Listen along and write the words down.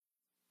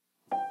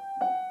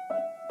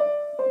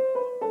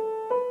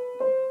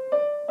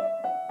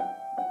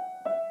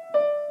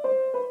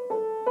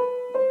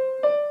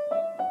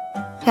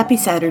Happy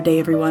Saturday,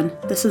 everyone.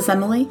 This is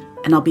Emily,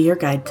 and I'll be your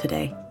guide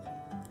today.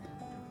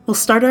 We'll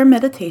start our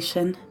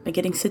meditation by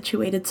getting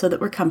situated so that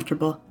we're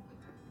comfortable.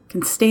 You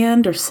can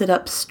stand or sit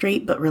up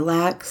straight but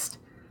relaxed.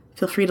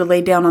 Feel free to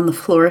lay down on the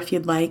floor if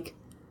you'd like.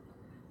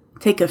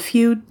 Take a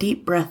few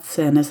deep breaths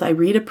in as I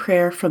read a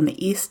prayer from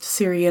the East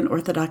Syrian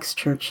Orthodox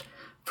Church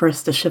for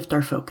us to shift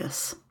our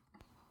focus.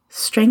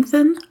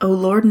 Strengthen, O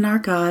Lord and our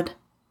God,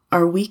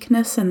 our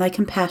weakness in thy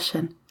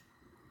compassion,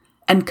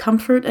 and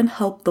comfort and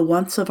help the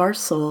wants of our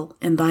soul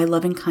in thy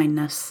loving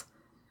kindness.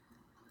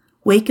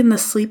 Waken the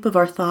sleep of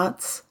our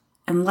thoughts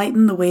and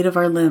lighten the weight of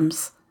our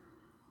limbs.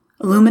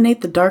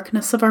 Illuminate the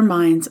darkness of our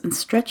minds and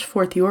stretch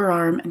forth your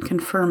arm and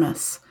confirm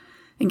us,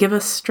 and give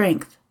us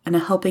strength and a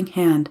helping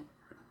hand,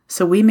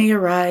 so we may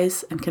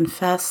arise and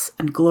confess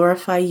and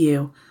glorify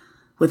you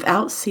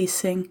without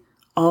ceasing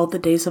all the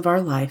days of our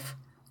life,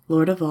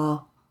 Lord of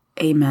all.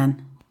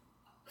 Amen.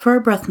 For our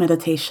breath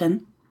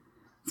meditation,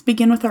 let's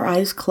begin with our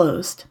eyes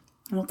closed.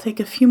 And we'll take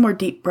a few more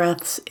deep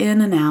breaths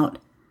in and out,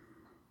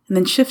 and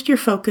then shift your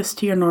focus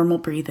to your normal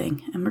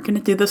breathing. And we're going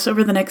to do this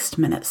over the next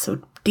minute.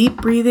 So deep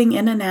breathing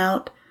in and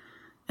out,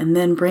 and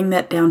then bring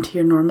that down to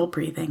your normal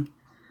breathing.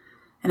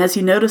 And as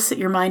you notice that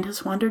your mind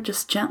has wandered,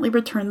 just gently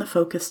return the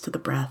focus to the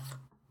breath.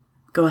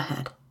 Go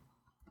ahead.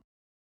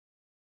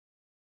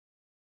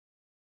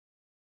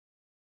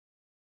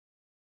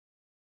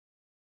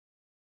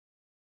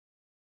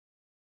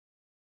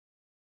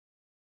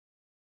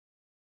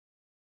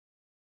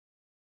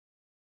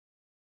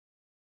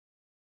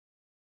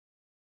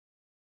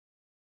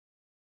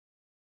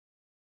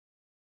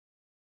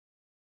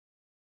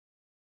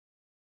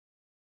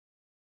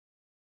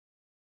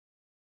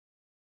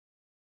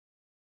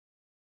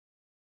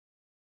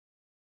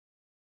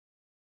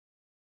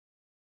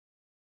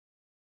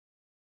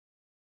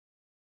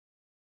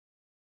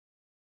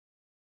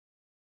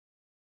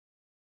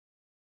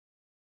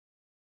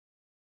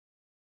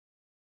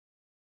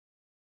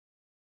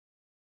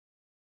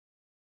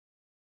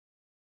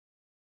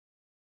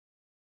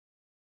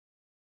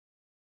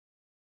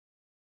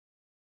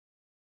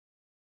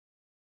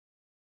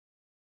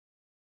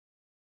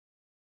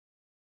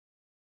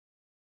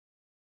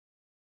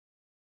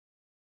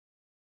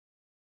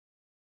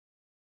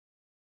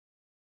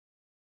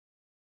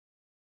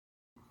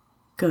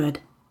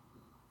 Good.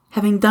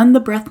 Having done the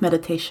breath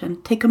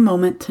meditation, take a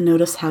moment to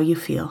notice how you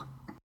feel.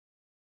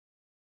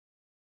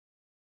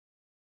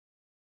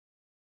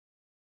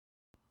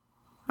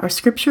 Our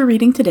scripture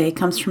reading today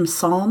comes from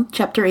Psalm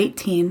chapter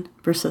 18,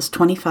 verses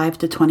 25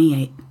 to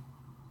 28.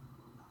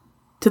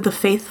 To the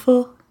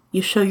faithful,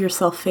 you show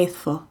yourself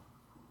faithful.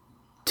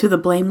 To the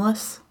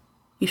blameless,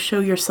 you show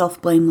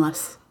yourself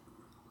blameless.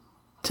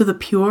 To the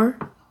pure,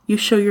 you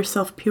show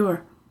yourself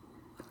pure.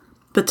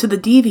 But to the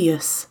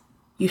devious,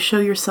 you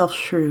show yourself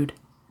shrewd.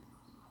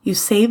 You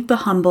save the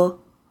humble,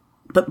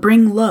 but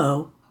bring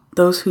low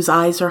those whose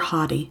eyes are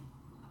haughty.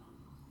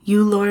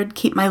 You, Lord,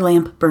 keep my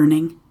lamp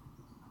burning.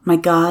 My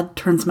God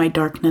turns my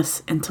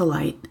darkness into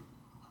light.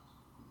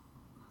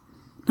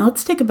 Now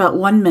let's take about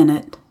 1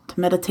 minute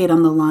to meditate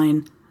on the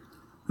line,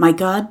 my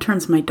God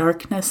turns my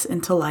darkness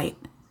into light,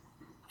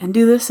 and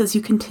do this as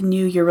you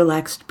continue your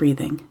relaxed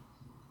breathing.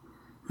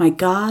 My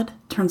God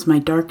turns my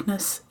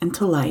darkness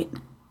into light.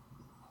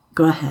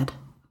 Go ahead.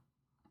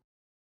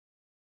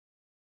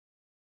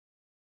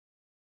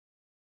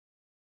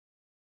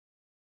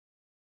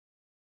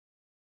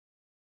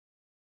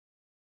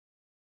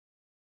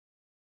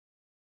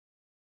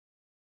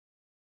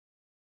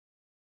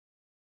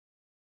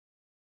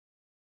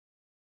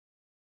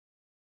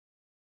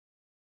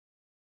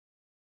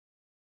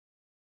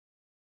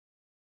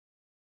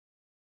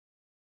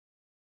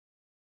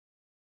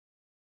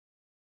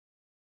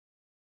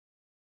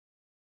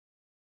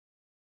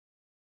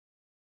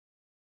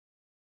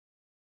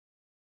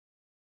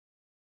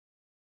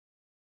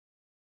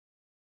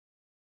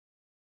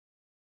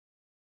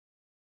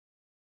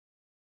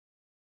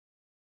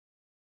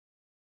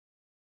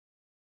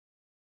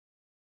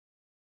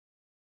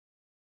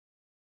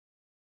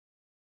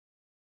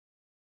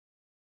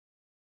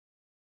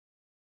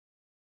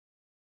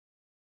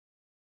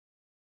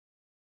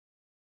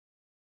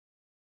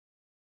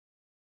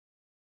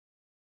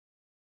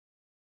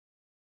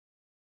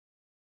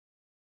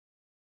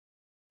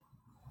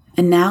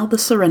 And now the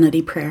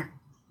Serenity Prayer.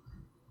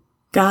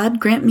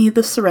 God, grant me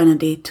the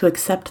serenity to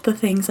accept the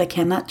things I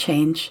cannot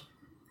change,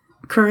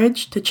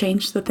 courage to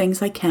change the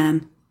things I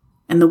can,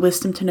 and the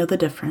wisdom to know the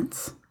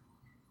difference.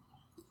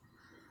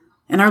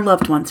 And our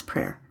loved ones'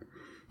 prayer.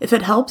 If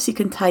it helps, you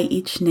can tie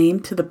each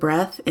name to the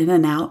breath in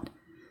and out,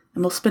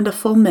 and we'll spend a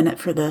full minute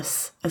for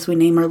this as we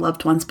name our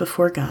loved ones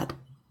before God.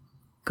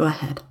 Go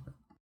ahead.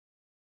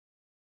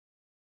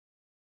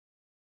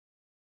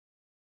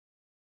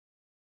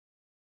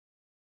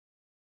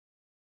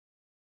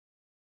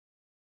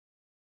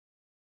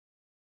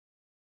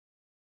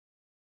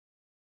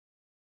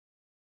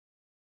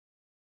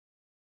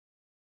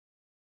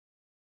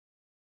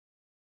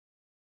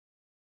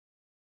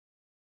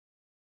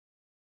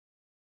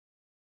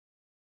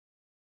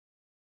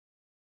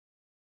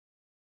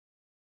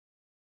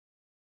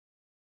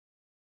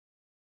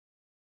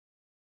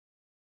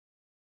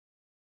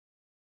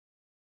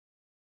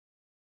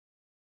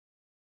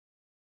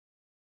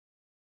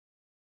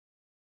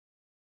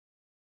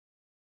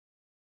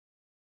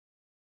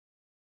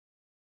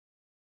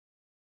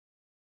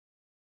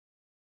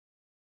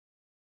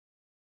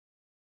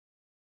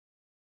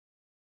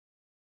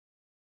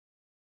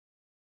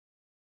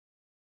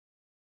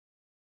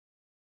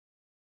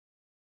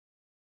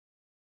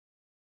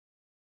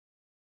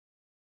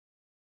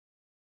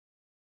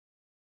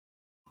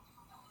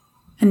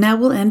 And now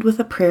we'll end with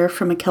a prayer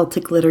from a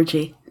Celtic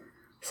liturgy.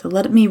 So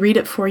let me read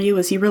it for you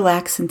as you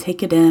relax and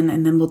take it in,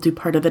 and then we'll do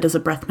part of it as a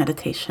breath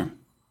meditation.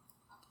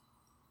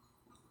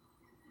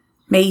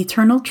 May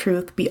eternal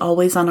truth be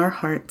always on our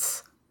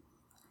hearts,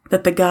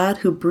 that the God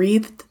who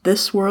breathed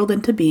this world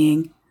into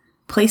being,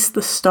 placed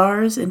the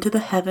stars into the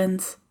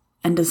heavens,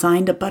 and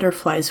designed a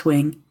butterfly's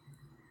wing,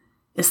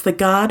 is the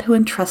God who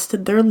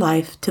entrusted their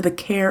life to the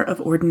care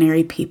of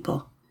ordinary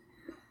people,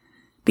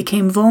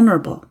 became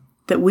vulnerable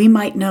that we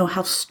might know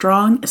how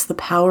strong is the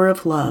power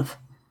of love,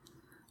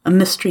 a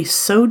mystery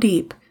so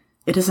deep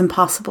it is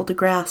impossible to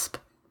grasp,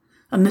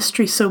 a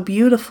mystery so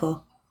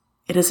beautiful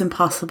it is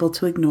impossible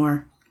to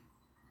ignore.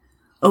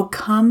 O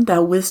come,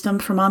 thou wisdom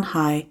from on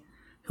high,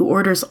 who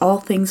orders all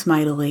things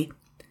mightily.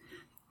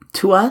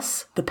 To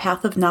us the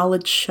path of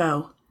knowledge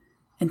show,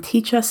 and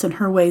teach us in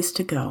her ways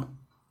to go.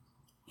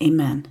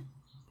 Amen.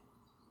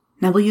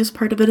 Now we'll use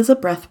part of it as a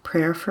breath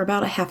prayer for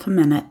about a half a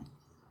minute.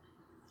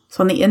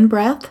 So on the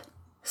in-breath,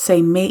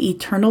 say, may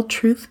eternal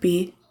truth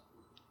be,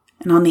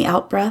 and on the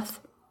out-breath,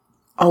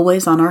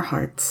 always on our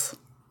hearts.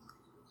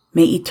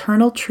 May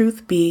eternal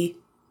truth be,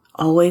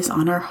 always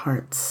on our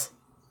hearts.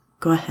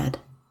 Go ahead.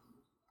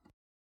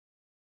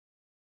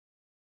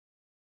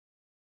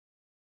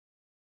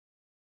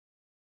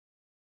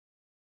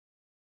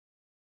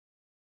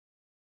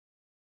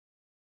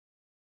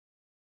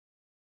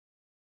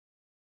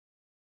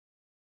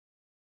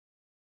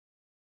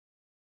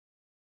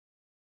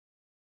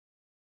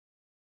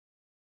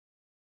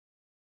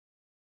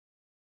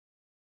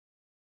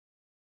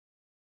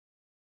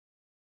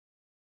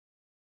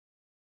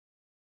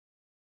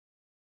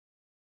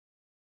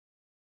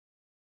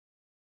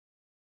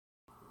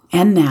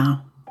 And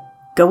now,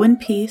 go in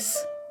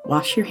peace,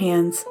 wash your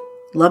hands,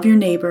 love your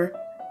neighbor.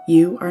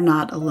 You are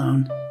not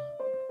alone.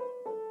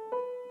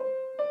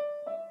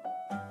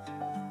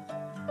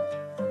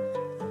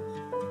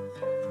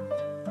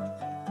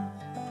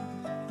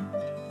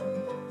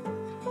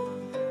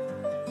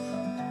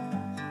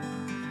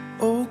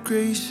 Oh,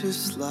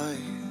 gracious light,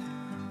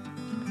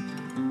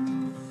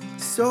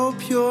 so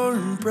pure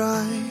and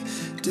bright,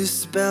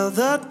 dispel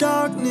the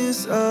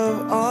darkness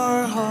of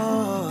our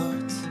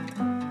hearts,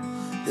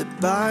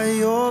 that by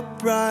your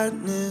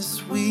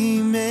brightness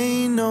we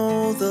may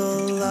know the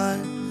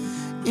light,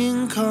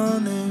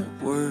 incarnate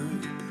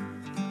word.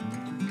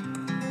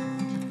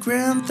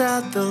 Grant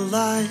that the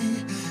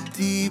light,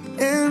 deep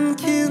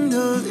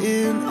enkindled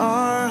in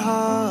our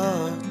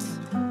hearts,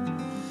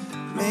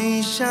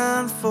 may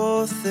shine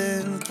forth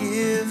and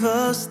give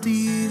us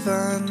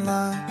divine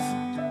life.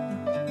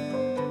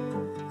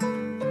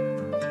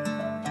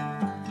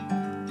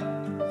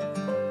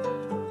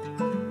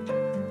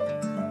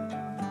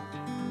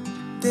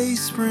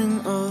 Dayspring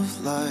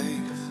of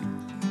life,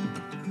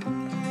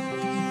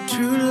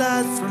 true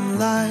light from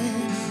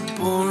light,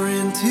 pour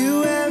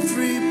into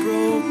every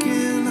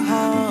broken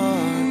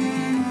heart.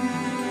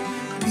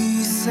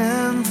 Peace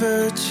and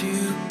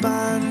virtue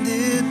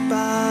binded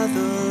by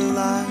the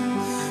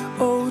light,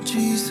 oh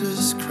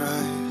Jesus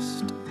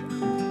Christ.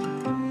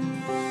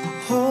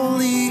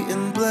 Holy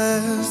and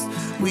blessed,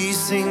 we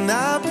sing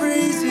thy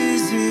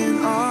praises in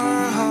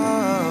our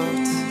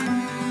hearts.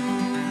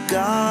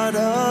 God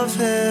of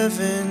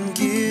heaven,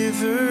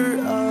 giver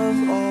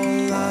of all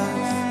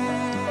life.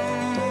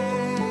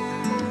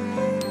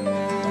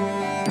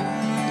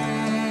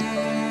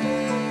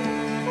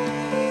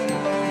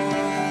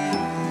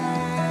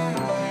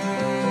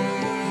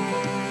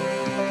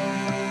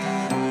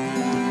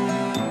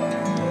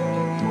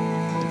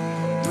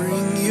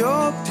 Bring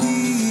your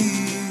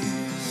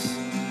peace,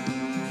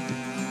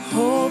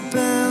 hope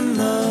and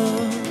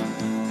love.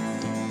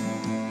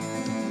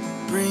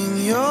 Bring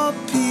your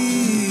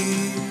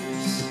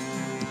peace,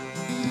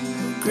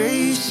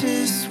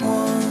 gracious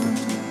one.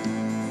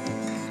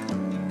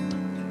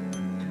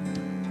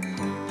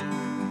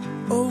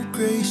 Oh,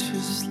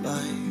 gracious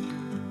light,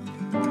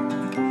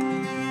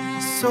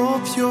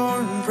 so pure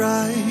and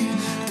bright,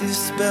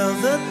 dispel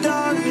the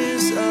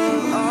darkness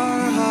of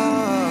our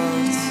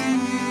hearts,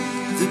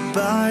 that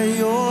by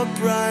your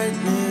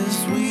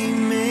brightness we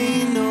may